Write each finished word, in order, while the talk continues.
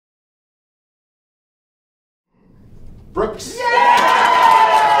Brooks.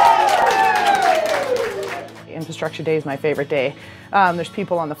 Infrastructure Day is my favorite day. There's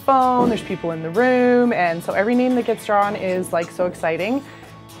people on the phone, there's people in the room, and so every name that gets drawn is like so exciting.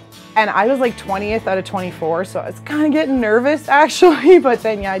 And I was like 20th out of 24, so I was kind of getting nervous actually, but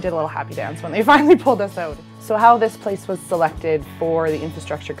then yeah, I did a little happy dance when they finally pulled us out. So how this place was selected for the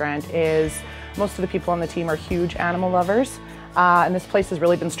infrastructure grant is most of the people on the team are huge animal lovers. And this place has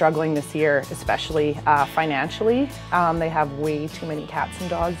really been struggling this year, especially financially. They have way too many cats and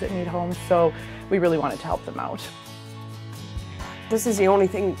dogs that need homes, so we really wanted to help them out. This is the only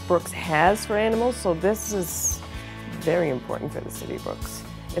thing Brooks has for animals, so this is very important for the city of Brooks.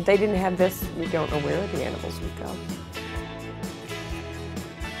 If they didn't have this, we don't know where the animals would go.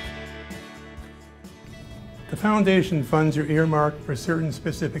 The foundation funds are earmarked for certain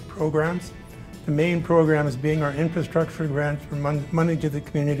specific programs. The main programs being our infrastructure grants for money to the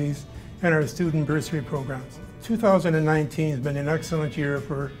communities and our student bursary programs. 2019 has been an excellent year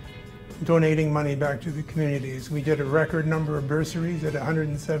for donating money back to the communities. We did a record number of bursaries at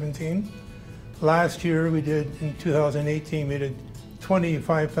 117. Last year we did, in 2018, we did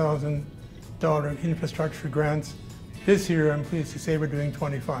 $25,000 infrastructure grants. This year I'm pleased to say we're doing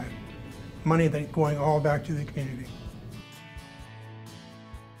 25. Money that's going all back to the community.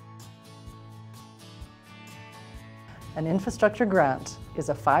 An infrastructure grant is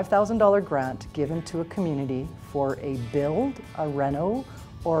a $5,000 grant given to a community for a build, a reno,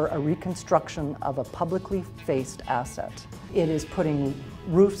 or a reconstruction of a publicly faced asset. It is putting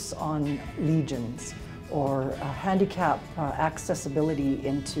roofs on legions, or handicap accessibility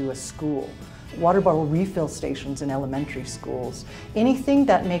into a school, water bottle refill stations in elementary schools, anything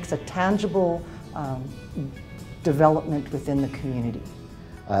that makes a tangible development within the community.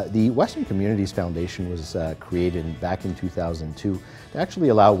 The Western Communities Foundation was created back in 2002 to actually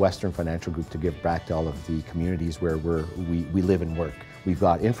allow Western Financial Group to give back to all of the communities where we live and work. We've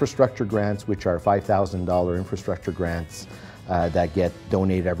got infrastructure grants, which are $5,000 infrastructure grants that get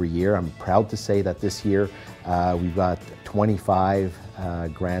donated every year. I'm proud to say that this year we've got 25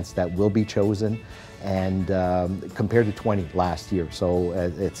 grants that will be chosen, and compared to 20 last year. So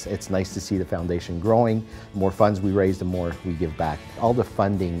it's nice to see the foundation growing. The more funds we raise, the more we give back. All the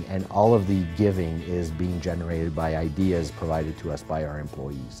funding and all of the giving is being generated by ideas provided to us by our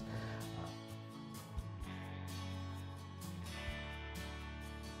employees.